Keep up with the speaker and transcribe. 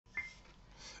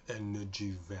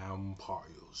Energy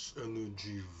vampires.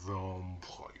 Energy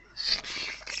vampires.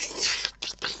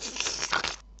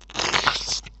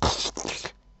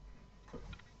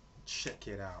 Check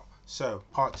it out. So,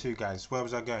 part two, guys. Where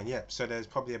was I going? Yep. So there's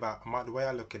probably about, the way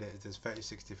I look at it is there's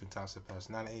 36 different types of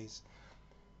personalities.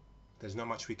 There's not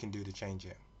much we can do to change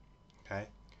it. Okay.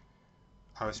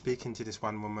 I was speaking to this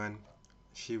one woman.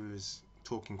 She was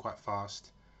talking quite fast.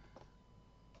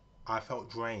 I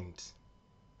felt drained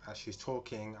as she's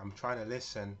talking. I'm trying to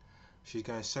listen. She's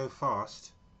going so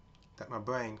fast that my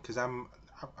brain, because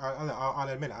I'll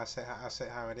admit it. I say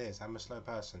how it is. I'm a slow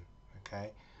person. Okay.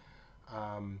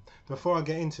 Before I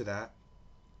get into that,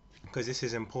 because this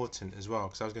is important as well,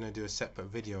 because I was going to do a separate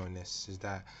video on this, is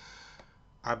that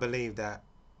I believe that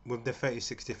with the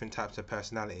 36 different types of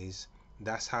personalities,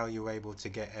 that's how you're able to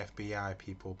get FBI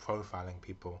people profiling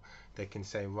people. They can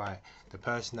say, right, the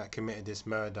person that committed this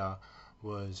murder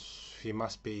he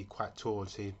must be quite tall.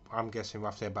 So I'm guessing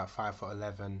roughly about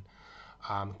 5'11",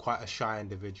 quite a shy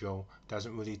individual,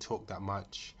 doesn't really talk that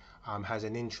much, has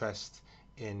an interest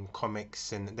in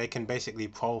comics, and they can basically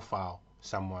profile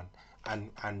someone and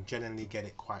generally get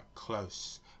it quite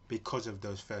close because of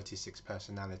those 36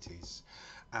 personalities.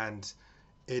 And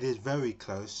it is very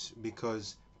close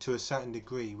because to a certain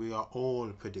degree we are all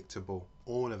predictable.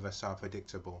 All of us are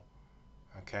predictable.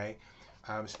 Okay.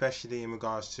 Especially in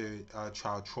regards to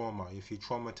child trauma. If you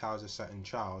traumatize a certain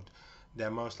child,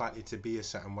 they're most likely to be a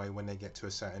certain way when they get to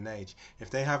a certain age. If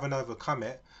they haven't overcome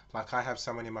it, like I have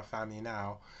someone in my family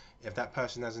now, if that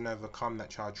person hasn't overcome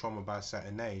that child trauma by a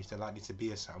certain age, they're likely to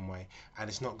be a certain way, and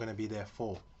it's not going to be their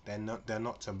fault. They're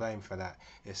not to blame for that.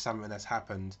 It's something that's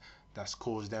happened that's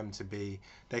caused them to be.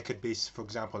 They could be, for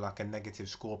example, like a negative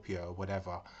Scorpio or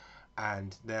whatever,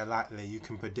 and they're likely, you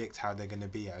can predict how they're going to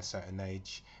be at a certain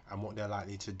age and what they're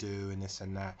likely to do and this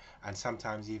and that, and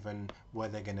sometimes even where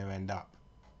they're going to end up,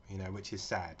 which is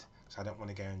sad. So I don't want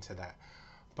to go into that,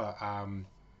 but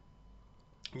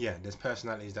yeah, there's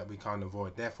personalities that we can't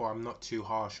avoid. Therefore, I'm not too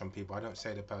harsh on people. I don't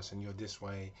say to the person, you're this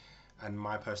way and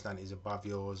my personality is above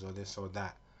yours or this or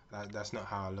that. That's not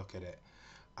how I look at it.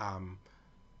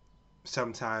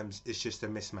 Sometimes it's just a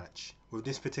mismatch. With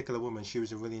this particular woman, she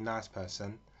was a really nice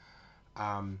person,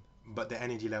 but the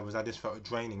energy levels, I just felt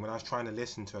draining. When I was trying to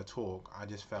listen to her talk, I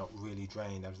just felt really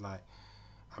drained. I was like,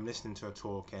 I'm listening to her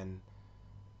talk, and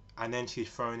then she's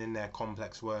thrown in there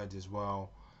complex words as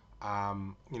well.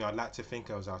 I'd like to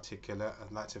think I was articulate.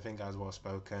 I'd like to think I was well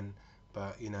spoken,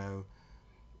 but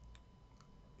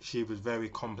she was very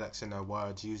complex in her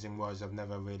words, using words I've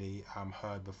never really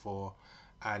heard before,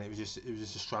 and it was just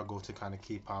a struggle to kind of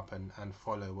keep up and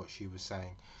follow what she was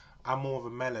saying. I'm more of a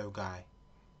mellow guy,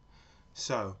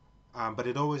 so but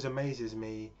it always amazes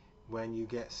me when you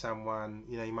get someone,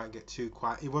 you might get two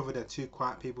quiet, whether they're two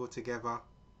quiet people together,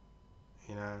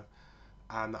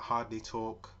 that hardly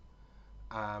talk,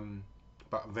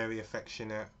 but very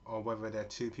affectionate, or whether they're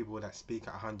two people that speak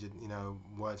at 100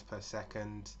 words per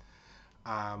second,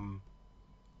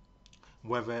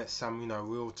 whether it's some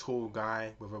real tall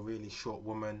guy with a really short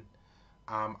woman.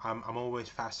 I'm always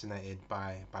fascinated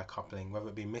by coupling, whether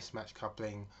it be mismatch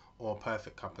coupling or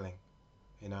perfect coupling.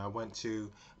 I went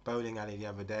to bowling alley the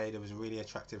other day. There was a really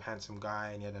attractive, handsome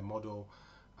guy, and he had a model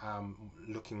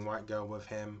looking white girl with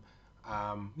him.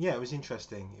 Yeah, it was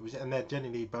interesting. And they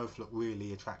generally both look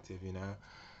really attractive,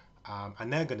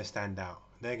 and they're going to stand out.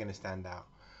 They'll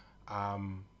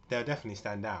definitely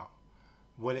stand out.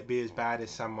 Will it be as bad as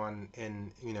someone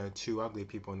in, two ugly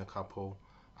people in the couple?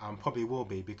 Probably will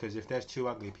be, because if there's two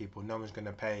ugly people, no one's going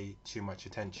to pay too much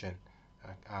attention.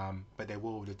 But they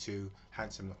will with the two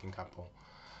handsome looking couple.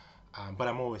 But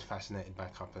I'm always fascinated by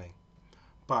coupling.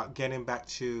 But getting back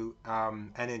to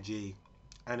energy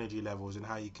levels and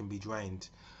how you can be drained,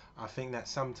 I think that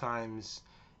sometimes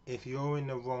if you're in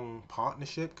the wrong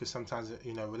partnership, because sometimes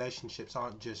relationships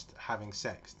aren't just having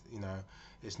sex,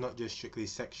 it's not just strictly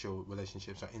sexual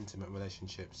relationships or intimate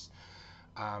relationships.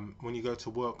 When you go to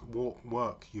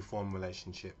work, you form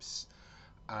relationships.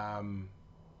 Family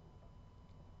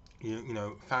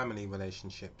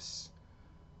relationships.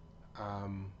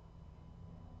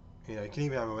 You can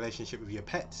even have a relationship with your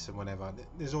pets and whatever.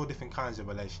 There's all different kinds of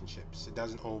relationships. It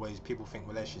doesn't always, people think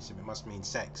relationship, it must mean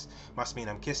sex, must mean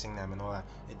I'm kissing them and all that.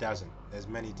 It doesn't. There's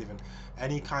many different,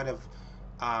 any kind of,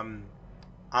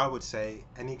 I would say,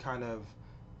 any kind of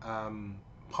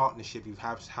partnership you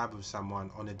have with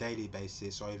someone on a daily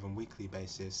basis or even weekly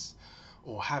basis,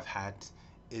 or have had,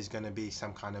 is going to be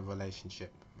some kind of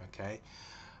relationship, okay?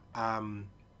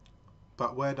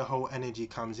 But where the whole energy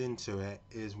comes into it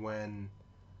is when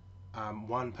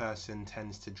one person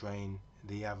tends to drain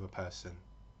the other person,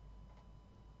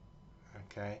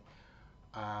 okay?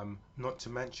 Not to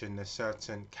mention there's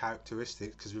certain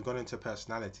characteristics, because we've gone into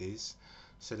personalities,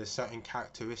 so there's certain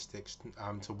characteristics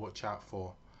to watch out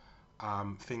for.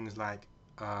 Things like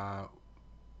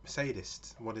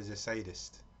sadist. What is a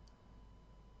sadist?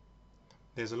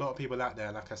 There's a lot of people out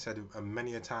there, like I said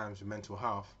many a times, with mental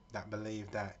health that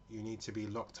believe that you need to be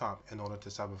locked up in order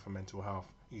to suffer from mental health.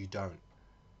 You don't.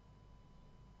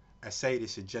 A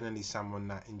sadist is generally someone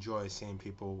that enjoys seeing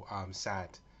people sad.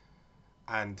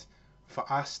 And for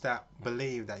us that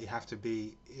believe that you have to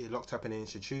be locked up in an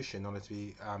institution in order to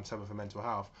be suffer from mental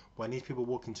health, when these people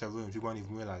walk into rooms, we won't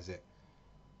even realize it.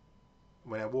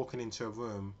 When they're walking into a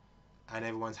room and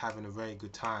everyone's having a very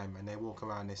good time and they walk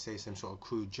around and they say some sort of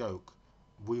crude joke,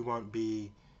 we're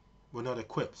not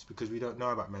equipped, because we don't know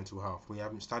about mental health. We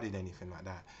haven't studied anything like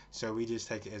that. So we just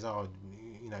take it as, oh,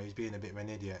 he's being a bit of an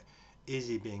idiot. Is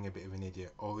he being a bit of an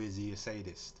idiot? Or is he a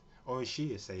sadist? Or is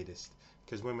she a sadist?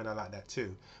 Because women are like that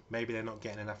too. Maybe they're not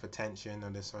getting enough attention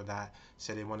or this or that,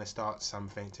 so they want to start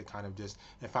something to kind of just,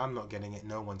 if I'm not getting it,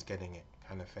 no one's getting it,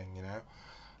 kind of thing,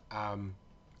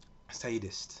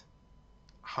 Sadist.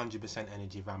 100%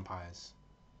 energy vampires.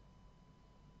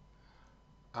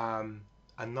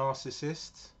 A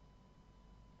narcissist,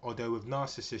 although with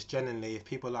narcissists, generally, if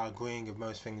people are agreeing with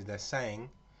most things they're saying,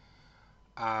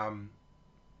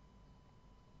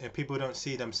 if people don't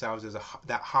see themselves as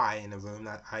that high in the room,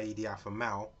 that i.e. the alpha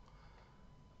male,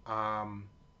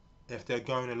 if they're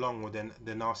going along with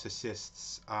the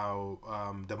narcissist's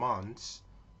demands,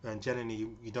 then generally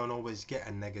you don't always get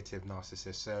a negative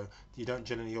narcissist. So you don't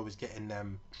generally always get in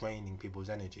them draining people's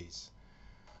energies.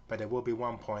 But there will be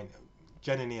one point,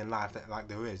 generally in life, that like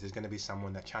there's going to be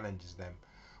someone that challenges them,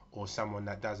 or someone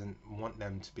that doesn't want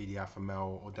them to be the alpha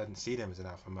male, or doesn't see them as an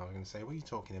alpha male, and say, what are you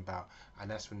talking about? And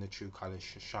that's when the true colors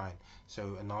shine.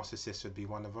 So a narcissist would be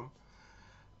one of them.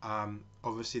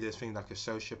 Obviously there's things like a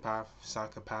sociopath,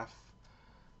 psychopath.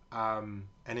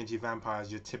 Energy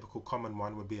vampires, your typical common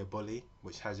one would be a bully,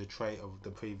 which has a trait of the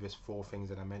previous 4 things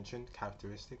that I mentioned,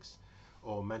 characteristics,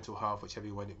 or mental health, whichever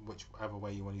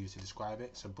way you want to use to describe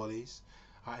it. So bullies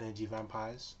are energy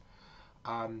vampires.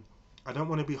 I don't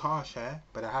want to be harsh here,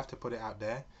 but I have to put it out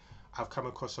there. I've come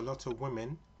across a lot of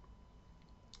women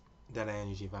that are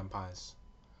energy vampires.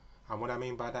 And what I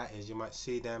mean by that is, you might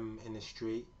see them in the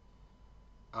street.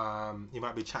 You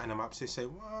might be chatting them up. So you say,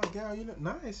 wow, girl, you look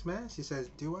nice, man. She says,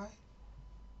 do I?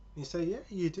 You say, yeah,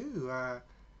 you do.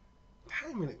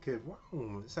 Damn, you look good.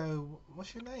 Wow. So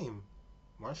what's your name?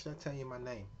 Why should I tell you my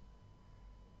name?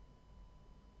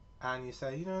 And you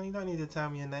say, you don't need to tell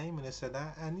me your name, and this and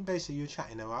that. And basically you're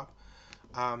chatting her up.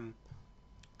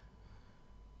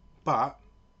 But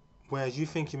whereas you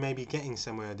think you may be getting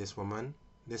somewhere with this woman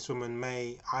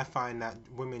I find that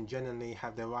women generally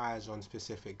have their eyes on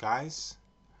specific guys,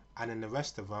 and then the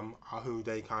rest of them are who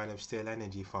they kind of steal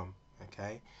energy from.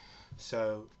 Okay,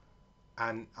 so,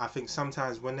 and I think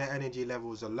sometimes when their energy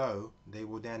levels are low, they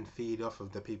will then feed off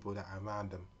of the people that are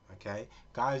around them. Okay,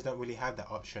 guys don't really have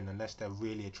that option unless they're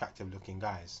really attractive looking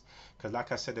guys, because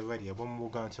like I said already, a woman will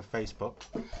go into Facebook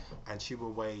and she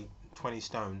will weigh 20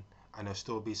 stone, and there'll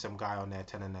still be some guy on there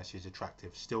telling her she's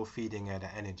attractive, still feeding her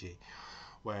that energy.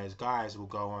 Whereas guys will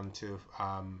go on to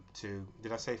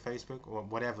did I say Facebook or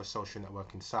whatever social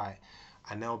networking site,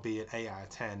 and they'll be an 8 out of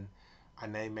 10,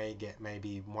 and they may get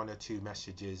maybe 1 or 2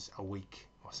 messages a week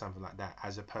or something like that,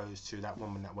 as opposed to that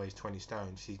woman that weighs 20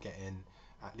 stone, she's getting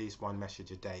at least 1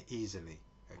 message a day easily.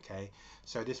 Okay,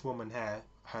 so this woman here,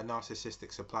 her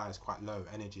narcissistic supply is quite low,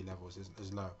 energy levels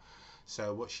is low.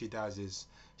 So what she does is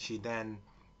she then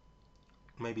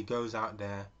maybe goes out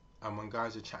there, and when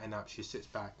guys are chatting up, she sits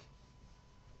back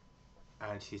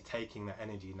and she's taking that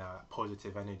energy now, that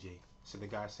positive energy. So the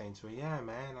guy's saying to her, yeah,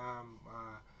 man,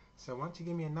 so why don't you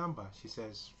give me a number? She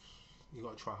says, you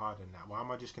got to try harder than that. Why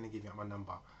am I just going to give you my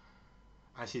number?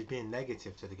 And she's being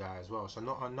negative to the guy as well. So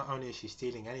not only is she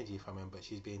stealing energy from him, but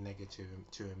she's being negative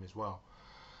to him as well.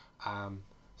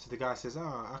 So the guy says,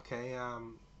 oh, okay,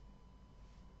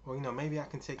 well, maybe I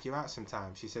can take you out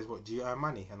sometime. She says, what, do you earn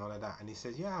money and all of that? And he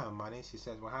says, yeah, I earn money. She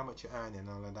says, well, how much you earning and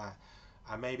all of that?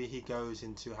 And maybe he goes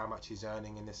into how much he's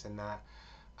earning and this and that.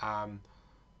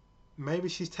 Maybe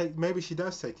she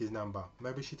does take his number.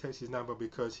 Maybe she takes his number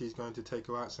because he's going to take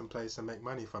her out someplace and make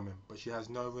money from him. But she has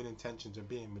no real intentions of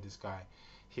being with this guy.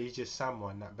 He's just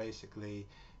someone that basically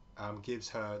gives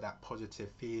her that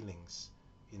positive feelings.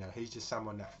 He's just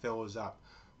someone that fills up.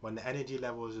 When the energy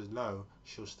levels is low,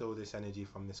 she'll steal this energy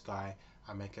from this guy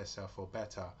and make herself feel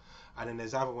better. And then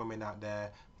there's other women out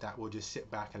there that will just sit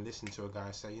back and listen to a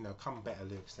guy say, come better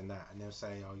looks than that. And they'll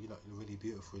say, oh, you look really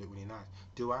beautiful, you look really nice.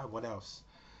 Do I? What else?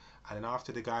 And then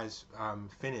after the guy's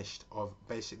finished of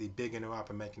basically bigging her up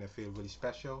and making her feel really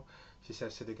special, she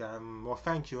says to the guy, well,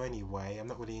 thank you anyway. I'm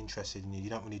not really interested in you. You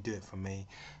don't really do it for me,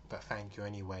 but thank you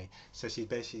anyway. So she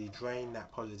basically drained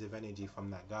that positive energy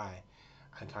from that guy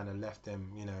and kind of left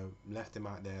him, left him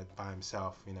out there by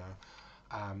himself,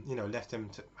 left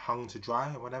him hung to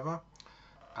dry or whatever.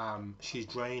 She's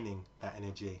draining that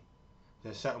energy.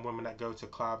 There's certain women that go to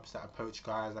clubs that approach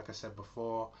guys, like I said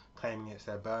before, claiming it's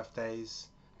their birthdays.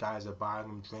 Guys are buying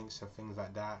them drinks and things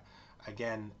like that.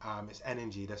 Again, it's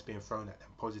energy that's being thrown at them,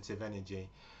 positive energy.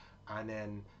 And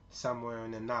then somewhere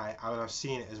in the night, I've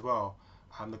seen it as well.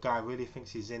 The guy really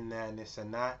thinks he's in there and this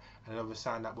and that, and all of a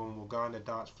sudden that woman will go on the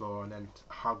dance floor and then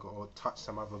hug or touch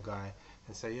some other guy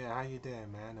and say, yeah, how you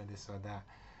doing, man, or this or that,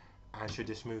 and she'll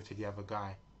just move to the other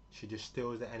guy. She just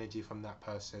steals the energy from that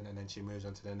person and then she moves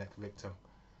on to the next victim.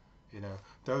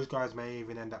 Those guys may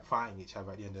even end up fighting each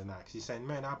other at the end of the night because he's saying,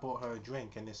 man, I bought her a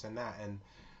drink and this and that. And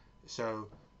so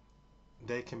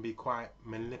they can be quite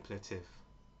manipulative.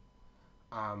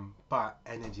 But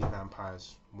energy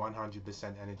vampires,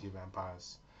 100% energy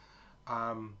vampires.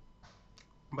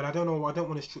 But I don't know, I don't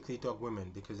want to strictly dog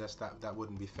women because that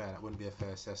wouldn't be fair. That wouldn't be a fair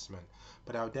assessment.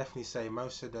 But I would definitely say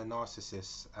most of the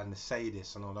narcissists and the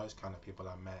sadists and all those kind of people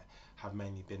I've met have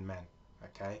mainly been men.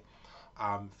 Okay.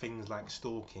 Things like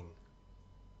stalking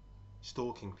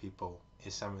people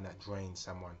is something that drains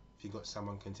someone. If you've got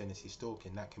someone continuously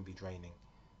stalking, that can be draining.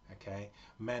 Okay.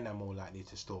 Men are more likely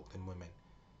to stalk than women,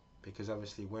 because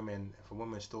obviously women, if a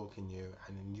woman's stalking you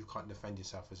and you can't defend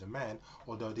yourself as a man,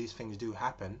 although these things do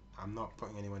happen, I'm not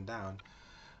putting anyone down,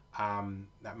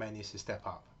 that man needs to step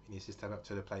up. He needs to step up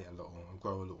to the plate a little and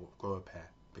grow a pair,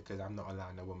 because I'm not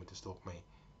allowing a woman to stalk me.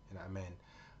 You know what I mean?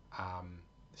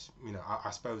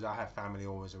 I suppose I have family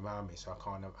always around me, so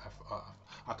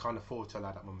I can't afford to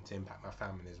allow that woman to impact my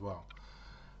family as well.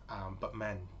 But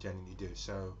men generally do.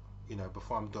 So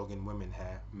before I'm dogging women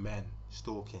here, men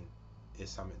stalking is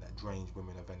something that drains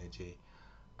women of energy.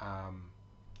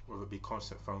 Whether it be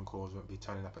constant phone calls, whether it be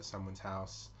turning up at someone's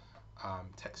house,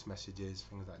 text messages,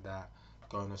 things like that,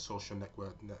 going on social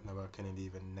networking and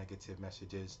even negative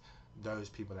messages. Those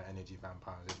people are energy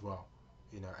vampires as well.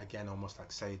 Again, almost like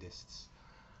sadists.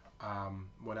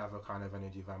 What other kind of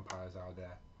energy vampires are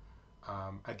there?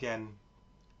 Again,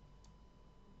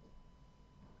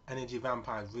 energy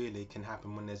vampires really can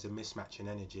happen when there's a mismatch in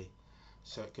energy.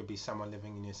 So it could be someone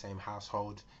living in your same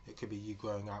household. It could be you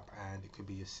growing up, and it could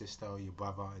be your sister or your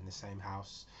brother in the same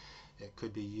house. It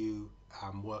could be you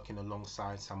working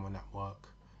alongside someone at work.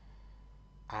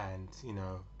 And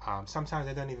sometimes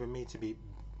they don't even need to be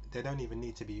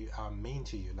mean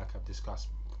to you, like I've discussed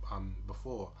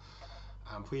before.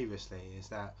 Previously, is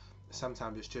that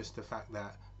sometimes it's just the fact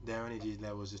that their energy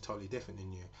levels are totally different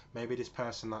than you. Maybe this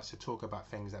person likes to talk about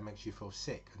things that makes you feel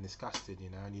sick and disgusted,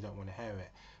 and you don't want to hear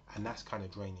it, and that's kind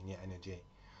of draining your energy.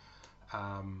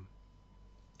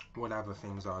 What other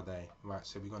things are they? Right,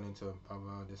 so we've gone into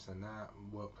this and that,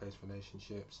 workplace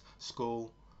relationships,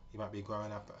 school. You might be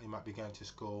growing up, you might be going to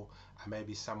school, and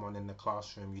maybe someone in the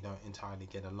classroom you don't entirely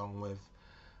get along with,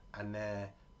 and they're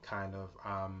kind of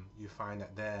you find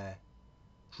that they're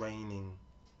draining.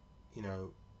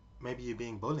 Maybe you're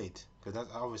being bullied, because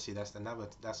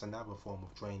that's another form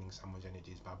of draining someone's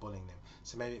energies, by bullying them.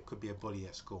 So maybe it could be a bully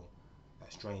at school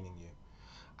that's draining you.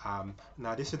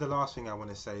 Now this is the last thing I want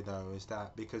to say though, is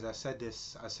that because I said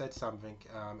something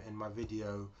in my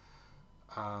video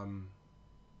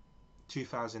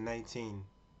 2018,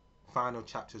 final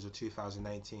chapters of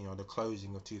 2018, or the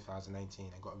closing of 2018.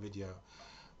 I got a video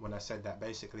when I said that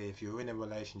basically if you're in a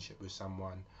relationship with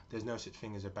someone, there's no such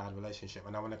thing as a bad relationship.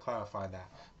 And I want to clarify that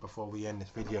before we end this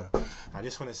video. I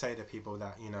just want to say to people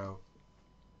that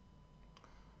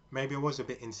maybe I was a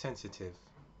bit insensitive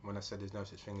when I said there's no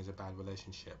such thing as a bad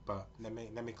relationship, but let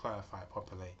me clarify it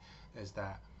properly. Is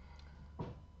that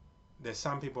there's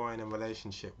some people in a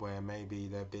relationship where maybe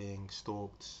they're being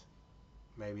stalked,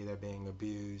 maybe they're being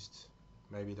abused,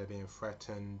 maybe they're being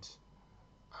threatened,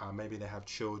 maybe they have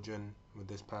children with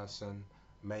this person,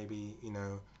 maybe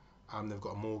they've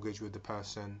got a mortgage with the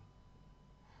person,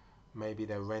 maybe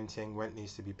they're renting, rent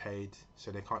needs to be paid,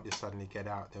 so they can't just suddenly get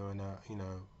out. They're in a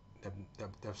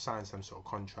they've signed some sort of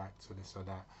contract or this or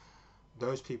that.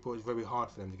 Those people, it's very hard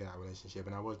for them to get out of a relationship,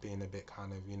 and I was being a bit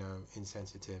kind of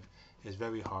insensitive. It's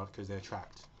very hard because they're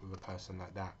trapped with a person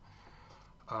like that.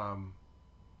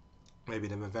 Maybe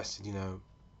they've invested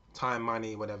time,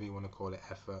 money, whatever you want to call it,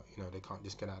 effort. They can't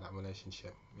just get out of that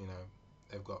relationship.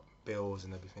 They've got bills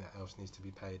and everything else needs to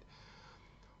be paid,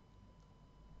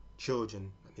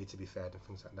 children that need to be fed and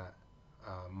things like that,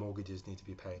 mortgages need to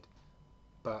be paid.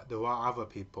 But there are other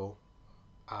people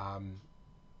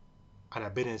and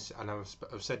I've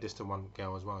said this to one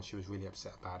girl as well. She was really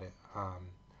upset about it.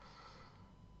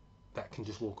 That can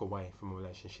just walk away from a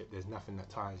relationship. There's nothing that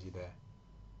ties you there.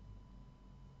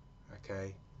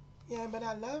 Okay. Yeah, but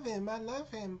I love him. I love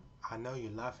him. I know you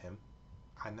love him.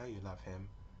 I know you love him.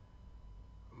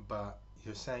 But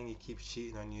you're saying he keeps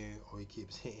cheating on you, or he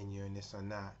keeps hitting you and this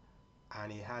and that,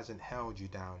 and he hasn't held you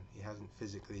down. He hasn't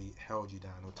physically held you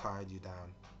down or tied you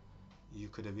down. You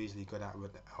could have easily got out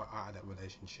of that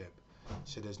relationship.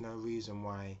 So there's no reason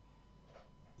why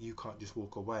you can't just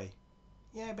walk away.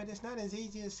 Yeah, but it's not as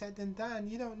easy as said than done.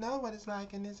 You don't know what it's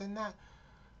like and this and that.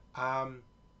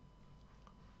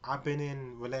 I've been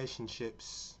in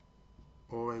relationships,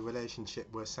 or a relationship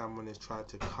where someone has tried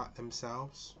to cut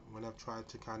themselves when I've tried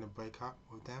to kind of break up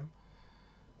with them.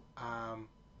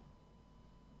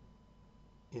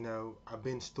 You know, I've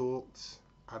been stalked.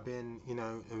 I've been, you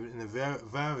know, in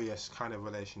various kind of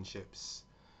relationships.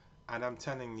 And I'm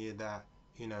telling you that,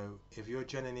 you know, if you're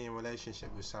genuinely in a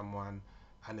relationship with someone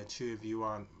and the two of you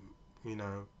aren't, you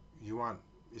know,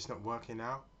 it's not working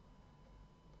out,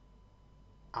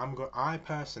 I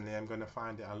personally am going to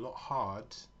find it a lot hard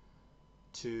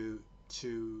to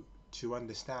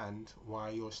understand why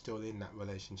you're still in that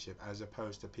relationship, as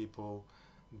opposed to people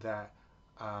that,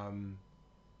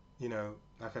 you know,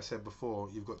 like I said before,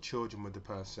 you've got children with the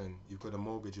person, you've got a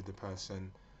mortgage with the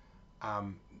person.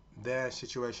 Their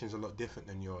situation's a lot different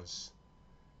than yours.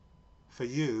 For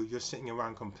you, you're sitting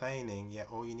around complaining, yet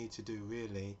all you need to do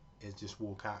really is just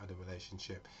walk out of the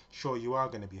relationship. Sure, you are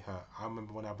going to be hurt. I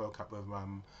remember when I broke up with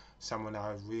someone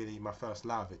my first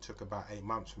love, it took about 8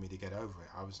 months for me to get over it.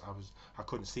 I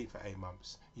couldn't sleep for 8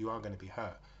 months. You are going to be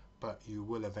hurt, but you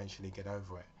will eventually get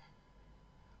over it.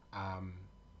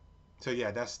 So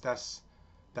yeah,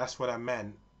 that's what I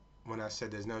meant when I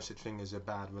said there's no such thing as a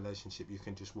bad relationship. You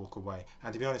can just walk away.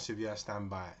 And to be honest with you, I stand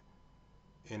by it.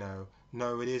 You know,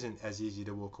 no, it isn't as easy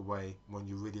to walk away when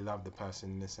you really love the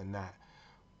person and this and that.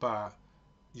 But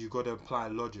you've got to apply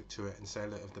logic to it and say,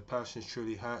 look, if the person's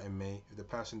truly hurting me, if the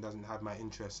person doesn't have my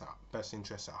best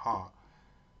interests at heart,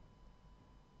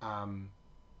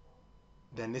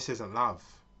 then this isn't love.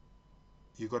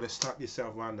 You've got to slap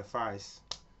yourself around the face,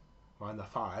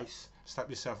 slap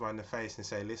yourself around the face and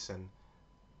say, listen,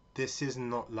 this is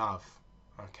not love,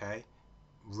 okay?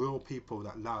 Real people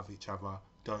that love each other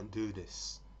don't do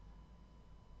this,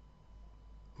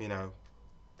 you know.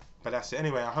 But that's it.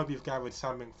 Anyway, I hope you've gathered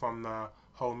something from the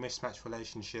whole mismatch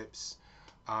relationships,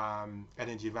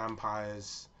 energy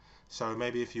vampires. So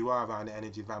maybe if you are around the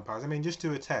energy vampires, I mean, just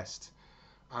do a test.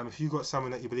 If you got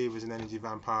someone that you believe is an energy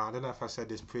vampire, I don't know if I said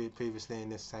this previously in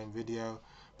this same video,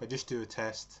 but just do a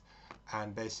test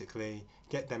and basically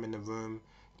get them in the room,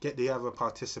 get the other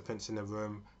participants in the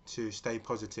room to stay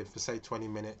positive for say 20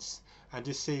 minutes and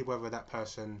just see whether that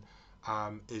person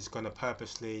is going to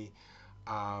purposely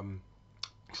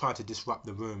try to disrupt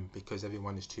the room because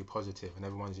everyone is too positive and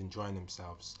everyone's enjoying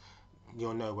themselves.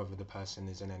 You'll know whether the person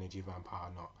is an energy vampire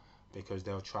or not, because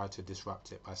they'll try to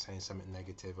disrupt it by saying something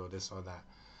negative or this or that.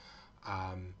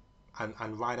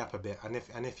 And ride up a bit.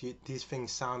 And if these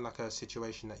things sound like a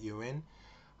situation that you're in,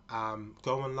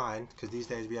 go online, because these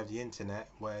days we have the internet,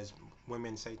 whereas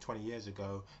women, say 20 years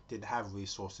ago, didn't have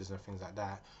resources and things like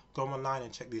that. Go online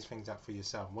and check these things out for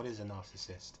yourself. What is a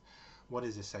narcissist? What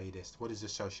is a sadist? What is a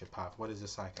sociopath? What is a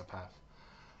psychopath?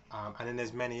 And then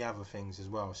there's many other things as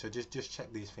well. So just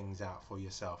check these things out for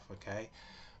yourself, okay?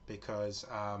 Because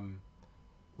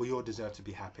we all deserve to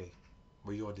be happy.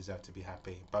 We all deserve to be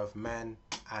happy, both men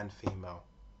and female,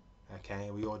 okay?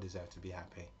 We all deserve to be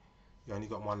happy. You only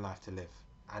got one life to live,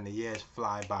 and the years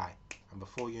fly by, and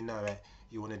before you know it,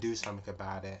 you want to do something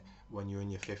about it when you're in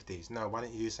your 50s. No, why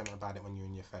don't you do something about it when you're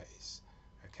in your 30s,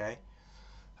 okay?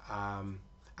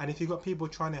 And if you've got people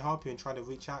trying to help you and trying to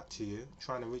reach out to you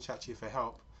for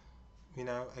help, you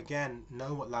know, again,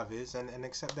 know what love is and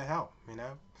accept the help, you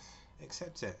know?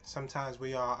 Accept it. Sometimes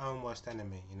we are our own worst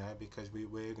enemy, you know, because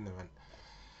we're ignorant.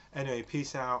 Anyway,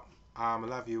 peace out. I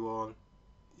love you all.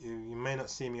 You may not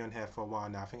see me on here for a while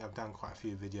now. I think I've done quite a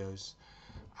few videos.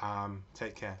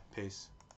 Take care. Peace.